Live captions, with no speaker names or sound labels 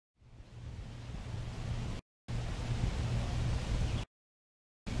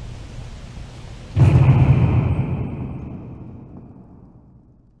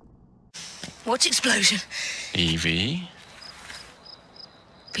What explosion? Evie?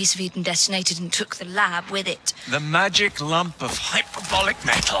 Piece of Eden detonated and took the lab with it. The magic lump of hyperbolic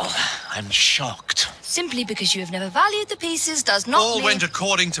metal. I'm shocked. Simply because you have never valued the pieces does not All mean... went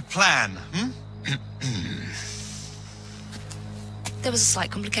according to plan, There was a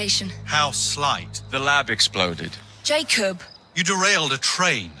slight complication. How slight? The lab exploded. Jacob. You derailed a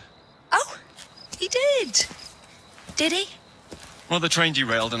train. Oh, he did. Did he? Well, the train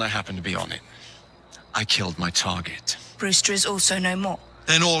derailed and I happened to be on it. I killed my target. Brewster is also no more.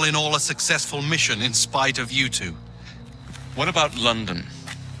 Then all in all a successful mission in spite of you two. What about London?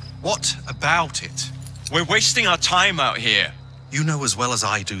 What about it? We're wasting our time out here. You know as well as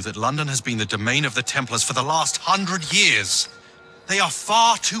I do that London has been the domain of the Templars for the last 100 years. They are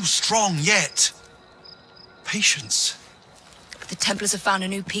far too strong yet. Patience. The Templars have found a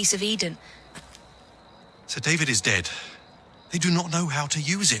new piece of Eden. Sir David is dead. They do not know how to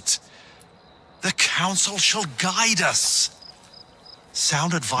use it. The Council shall guide us.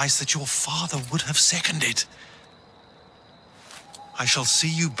 Sound advice that your father would have seconded. I shall see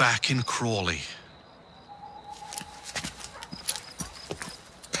you back in Crawley.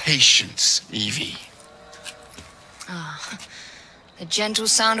 Patience, Evie. Ah, the gentle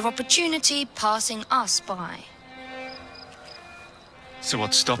sound of opportunity passing us by. So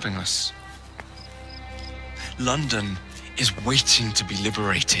what's stopping us? London is waiting to be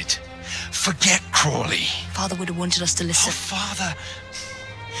liberated. Forget Crawley. Father would have wanted us to listen. Oh, Father.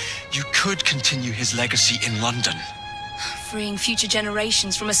 You could continue his legacy in London. Freeing future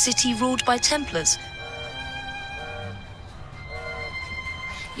generations from a city ruled by Templars.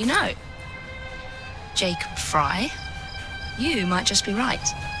 You know, Jacob Fry, you might just be right.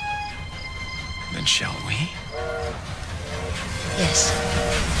 Then shall we? Yes.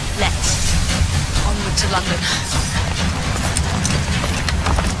 Let's. Onward to London.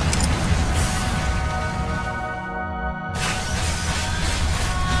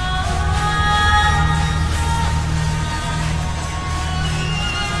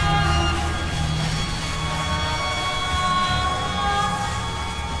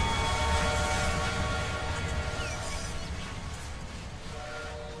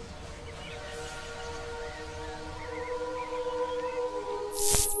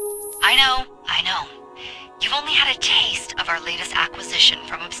 I know. You've only had a taste of our latest acquisition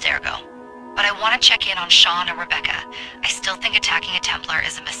from Abstergo. But I want to check in on Sean and Rebecca. I still think attacking a Templar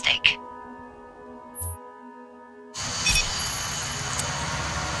is a mistake.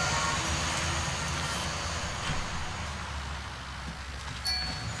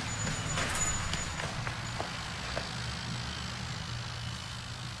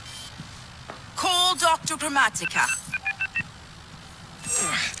 Call Dr. Grammatica.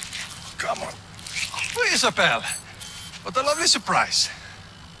 Come on. Isabel, what a lovely surprise.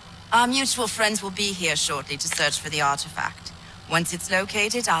 Our mutual friends will be here shortly to search for the artifact. Once it's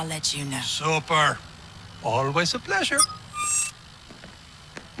located, I'll let you know. Super. Always a pleasure.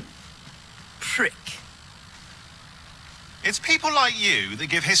 Prick. It's people like you that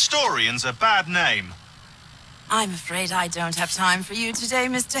give historians a bad name. I'm afraid I don't have time for you today,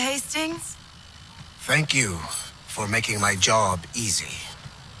 Mr. Hastings. Thank you for making my job easy.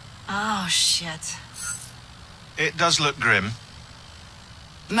 Oh, shit. It does look grim.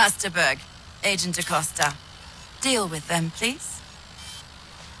 Masterberg, Agent Acosta. Deal with them, please.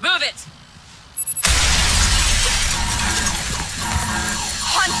 Move it!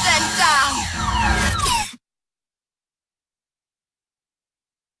 Hunt them down!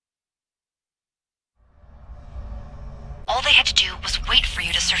 All they had to do was wait for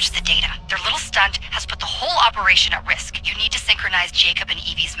you to search the data. Their little stunt has put the whole operation at risk. You need to synchronize Jacob and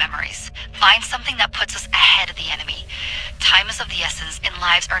Evie's memories. Find something that puts us ahead of the enemy. Time is of the essence, and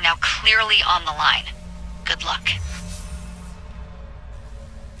lives are now clearly on the line. Good luck.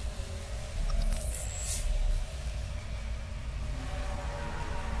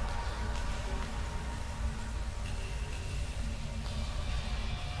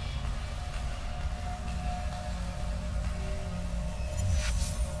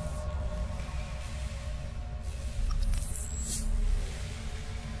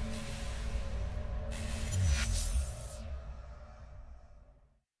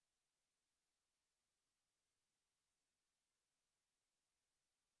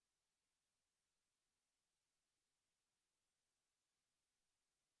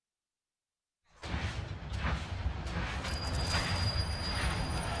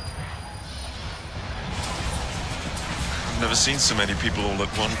 I've never seen so many people all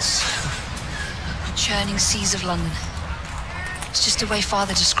at once. The churning seas of London. It's just the way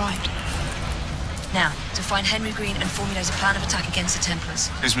Father described. Now, to find Henry Green and formulate a plan of attack against the Templars.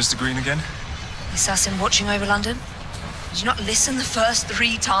 Who's Mr. Green again? The assassin watching over London? Did you not listen the first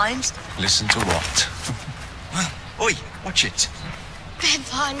 3 times? Listen to what? Oi, watch it. Beg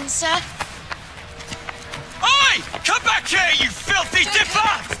pardon, sir. Oi! Come back here, you filthy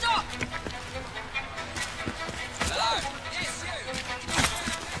dipper! Stop!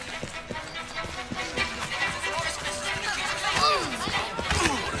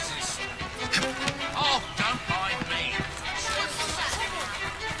 Oh, don't mind me.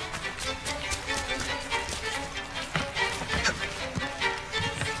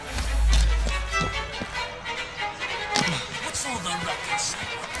 What's all the ruckus?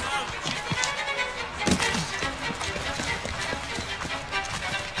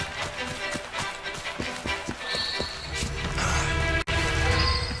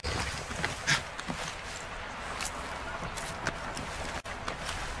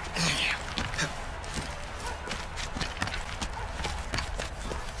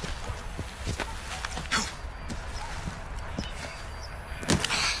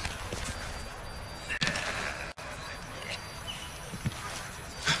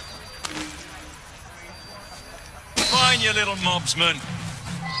 Fine, you little mobsman.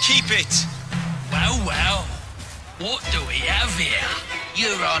 Keep it. Well, well. What do we have here?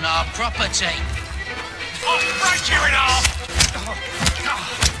 You're on our property. I'll break you in half!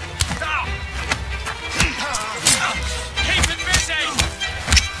 Keep it busy!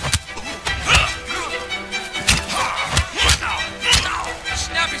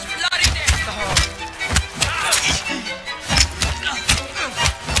 Snap his bloody neck!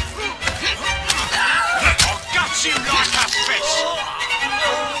 I'll gut you like a fish!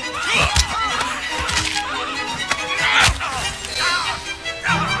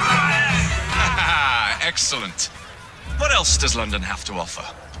 Excellent. What else does London have to offer?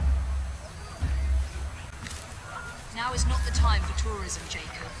 Now is not the time for tourism,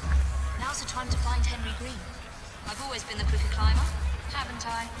 Jacob. Now's the time to find Henry Green. I've always been the quicker climber, haven't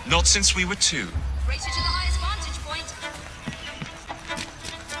I? Not since we were 2. Race you to the highest vantage point.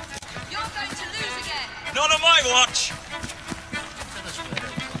 You're going to lose again. Not on my watch!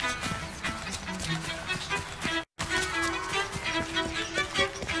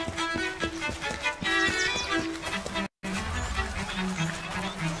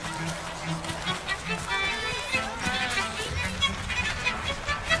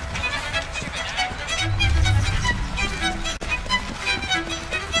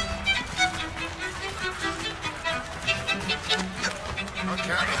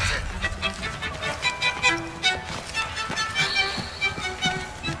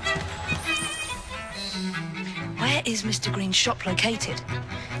 Where is Mr. Green's shop located?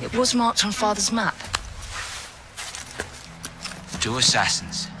 It was marked on Father's map. 2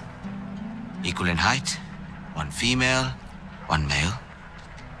 assassins. Equal in height. 1 female, 1 male.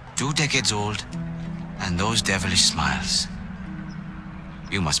 2 decades old. And those devilish smiles.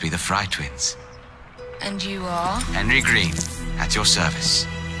 You must be the Fry twins. And you are? Henry Green, at your service.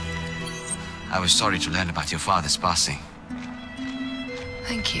 I was sorry to learn about your father's passing.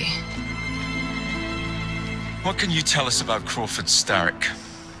 Thank you. What can you tell us about Crawford Starrick?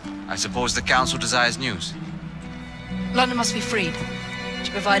 I suppose the council desires news. London must be freed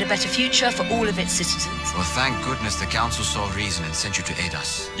to provide a better future for all of its citizens. Well, thank goodness the council saw reason and sent you to aid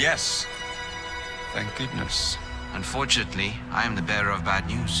us. Yes. Thank goodness. Unfortunately, I am the bearer of bad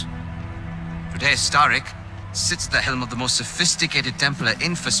news. Today, Starrick sits at the helm of the most sophisticated Templar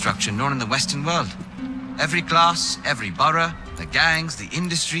infrastructure known in the Western world. Every class, every borough, the gangs, the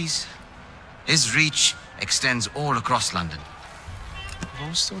industries. His reach extends all across London. I've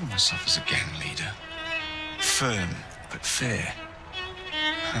always thought of myself as a gang leader. Firm, but fair.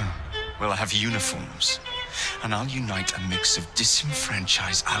 Huh. Well, I have uniforms. And I'll unite a mix of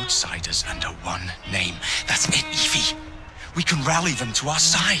disenfranchised outsiders under one name. That's it, Evie. We can rally them to our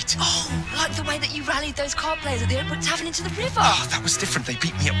side. Oh, like the way that you rallied those card players at the Oakwood Tavern into the river. Oh, that was different. They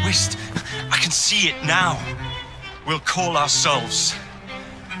beat me at whist. I can see it now. We'll call ourselves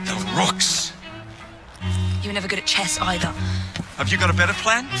the Rooks. You were never good at chess either. Have you got a better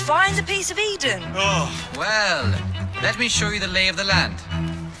plan? Find a piece of Eden. Oh, Well, let me show you the lay of the land.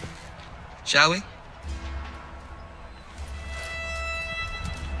 Shall we?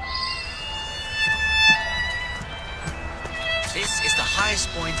 This is the highest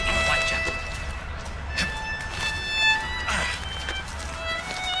point in Whitechapel.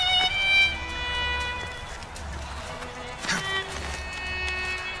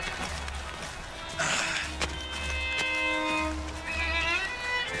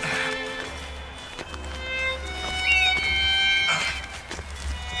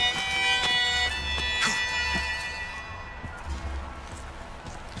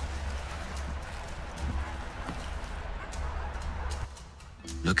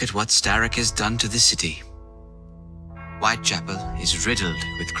 Look at what Starrick has done to the city. Whitechapel is riddled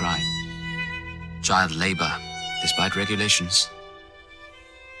with crime. Child labor, despite regulations.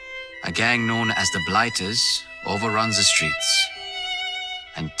 A gang known as the Blighters overruns the streets,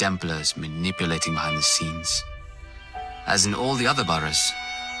 and Templars manipulating behind the scenes. As in all the other boroughs,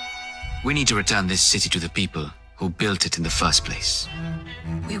 we need to return this city to the people who built it in the first place.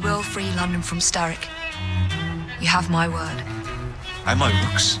 We will free London from Starrick. You have my word. And my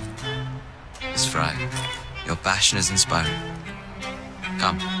looks. Miss Fry, your passion is inspiring.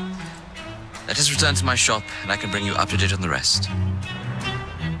 Come, let us return to my shop, and I can bring you up to date on the rest.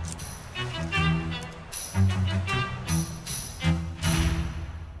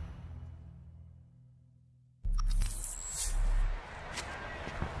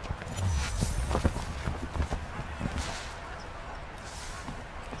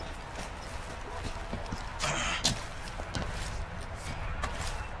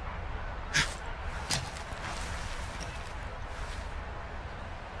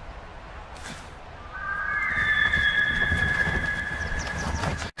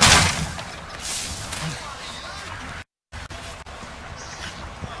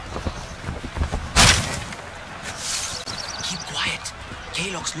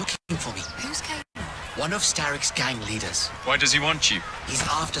 Looking for me. Who's Caleb? One of Starrick's gang leaders. Why does he want you? He's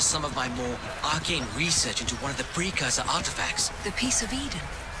after some of my more arcane research into one of the precursor artifacts. The Piece of Eden.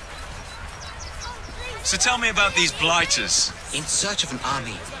 So tell me about these Blighters. In search of an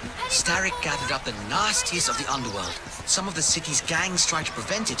army, Starrick gathered up the nastiest of the underworld. Some of the city's gangs tried to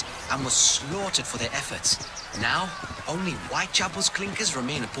prevent it and were slaughtered for their efforts. Now, only Whitechapel's clinkers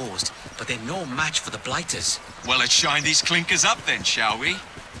remain opposed, but they're no match for the Blighters. Well, let's shine these clinkers up then, shall we?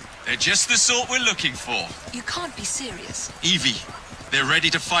 They're just the sort we're looking for. You can't be serious. Evie, they're ready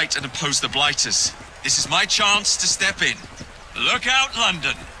to fight and oppose the Blighters. This is my chance to step in. Look out,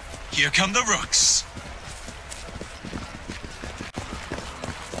 London. Here come the Rooks.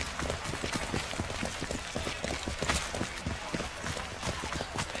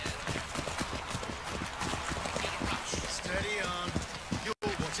 Steady on.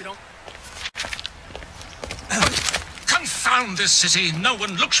 What's it on? Confound this city! No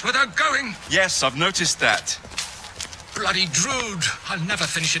one looks where they're going! Yes, I've noticed that. Bloody Drood! I'll never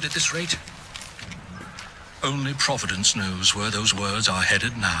finish it at this rate. Only Providence knows where those words are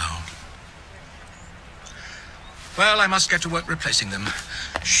headed now. Well, I must get to work replacing them.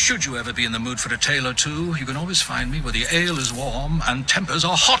 Should you ever be in the mood for a tale or two, you can always find me where the ale is warm and tempers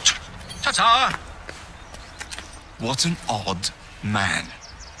are hot. Ta-ta! What an odd man.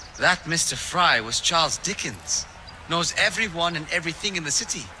 That Mr. Fry was Charles Dickens. Knows everyone and everything in the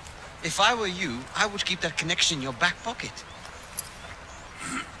city. If I were you, I would keep that connection in your back pocket.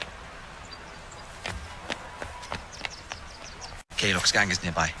 Kaylock's gang is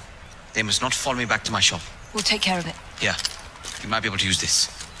nearby. They must not follow me back to my shop. We'll take care of it. Here, you might be able to use this.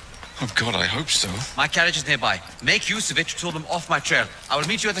 Oh God, I hope so. My carriage is nearby. Make use of it to throw them off my trail. I will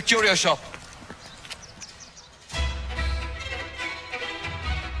meet you at the curio shop.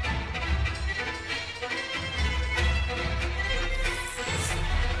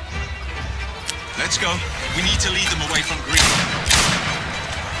 Let's go. We need to lead them away from Green.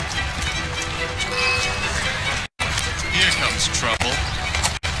 Here comes trouble.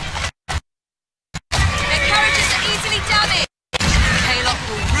 Their carriages are easily damaged. Kaylock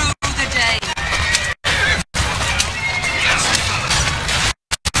will rue the day.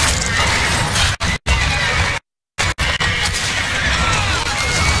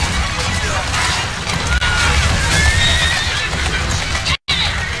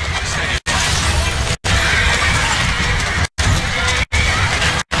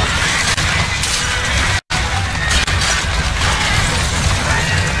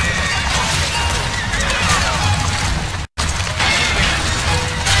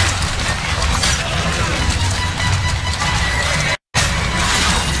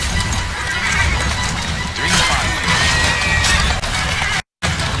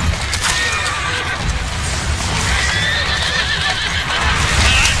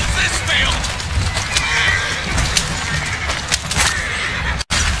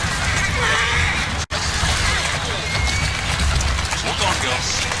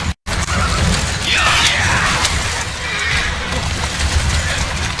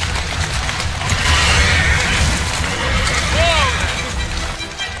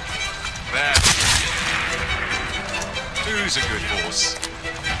 Who's a good horse?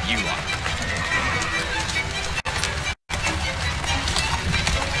 You are.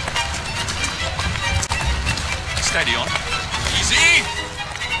 Steady on. Easy!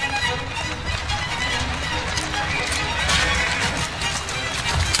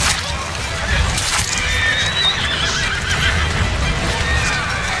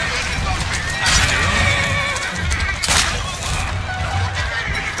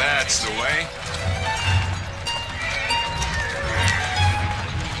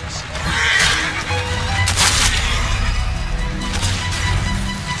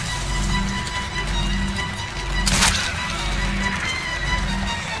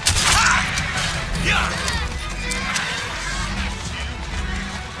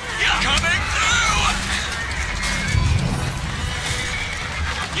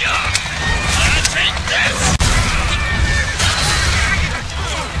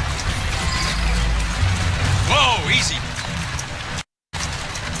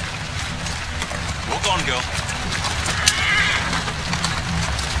 on, girl.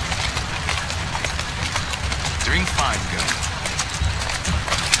 Doing fine, girl.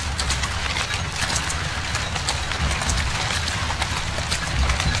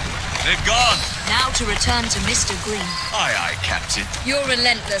 They're gone. Now to return to Mr. Green. Aye, aye, Captain. You're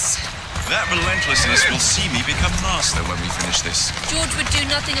relentless. That relentlessness will see me become master when we finish this. George would do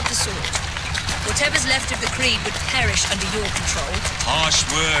nothing of the sort. Whatever's left of the Creed would perish under your control. Harsh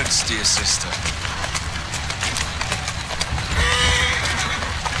words, dear sister.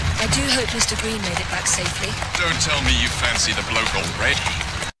 I do hope Mr. Green made it back safely. Don't tell me you fancy the bloke already.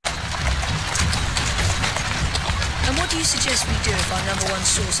 And what do you suggest we do if our #1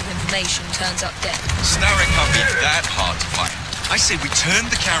 source of information turns up dead? Starrick can't be that hard to find. I say we turn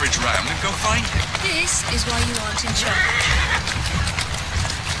the carriage round and go find him. This is why you aren't in charge.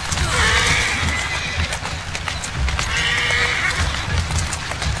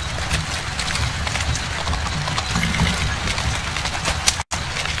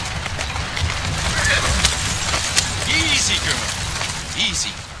 Easy, girl.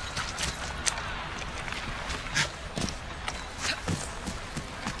 Easy.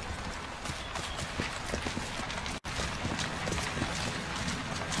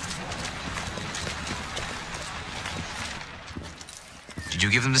 Did you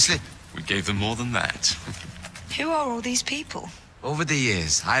give them the slip? We gave them more than that. Who are all these people? Over the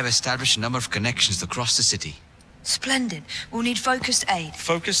years, I have established a number of connections across the city. Splendid. We'll need focused aid.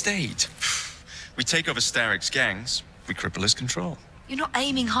 Focused aid. We take over Starrick's gangs, we cripple his control. You're not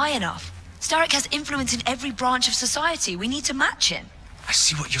aiming high enough. Starrick has influence in every branch of society. We need to match him. I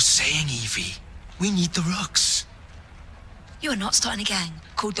see what you're saying, Evie. We need the Rooks. You are not starting a gang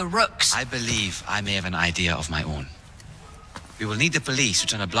called the Rooks. I believe I may have an idea of my own. We will need the police to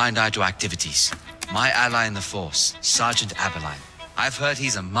turn a blind eye to activities. My ally in the force, Sergeant Aberline. I've heard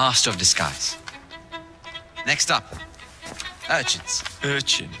he's a master of disguise. Next up, urchins.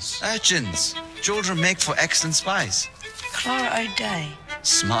 Urchins? Urchins. Children make for excellent spies. Clara O'Day.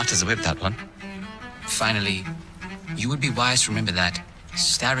 Smart as a whip, that one. Finally, you would be wise to remember that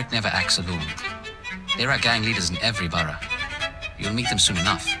Starrick never acts alone. There are gang leaders in every borough. You'll meet them soon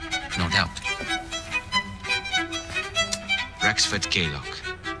enough, no doubt. Rexford Kaylock,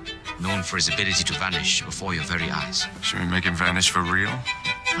 known for his ability to vanish before your very eyes. Should we make him vanish for real?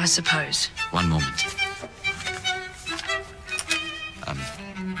 I suppose. One moment.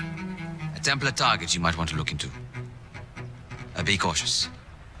 A Templar target you might want to look into. Be cautious.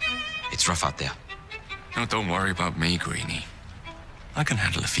 It's rough out there. No, don't worry about me, Greenie. I can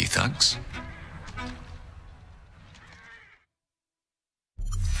handle a few thugs.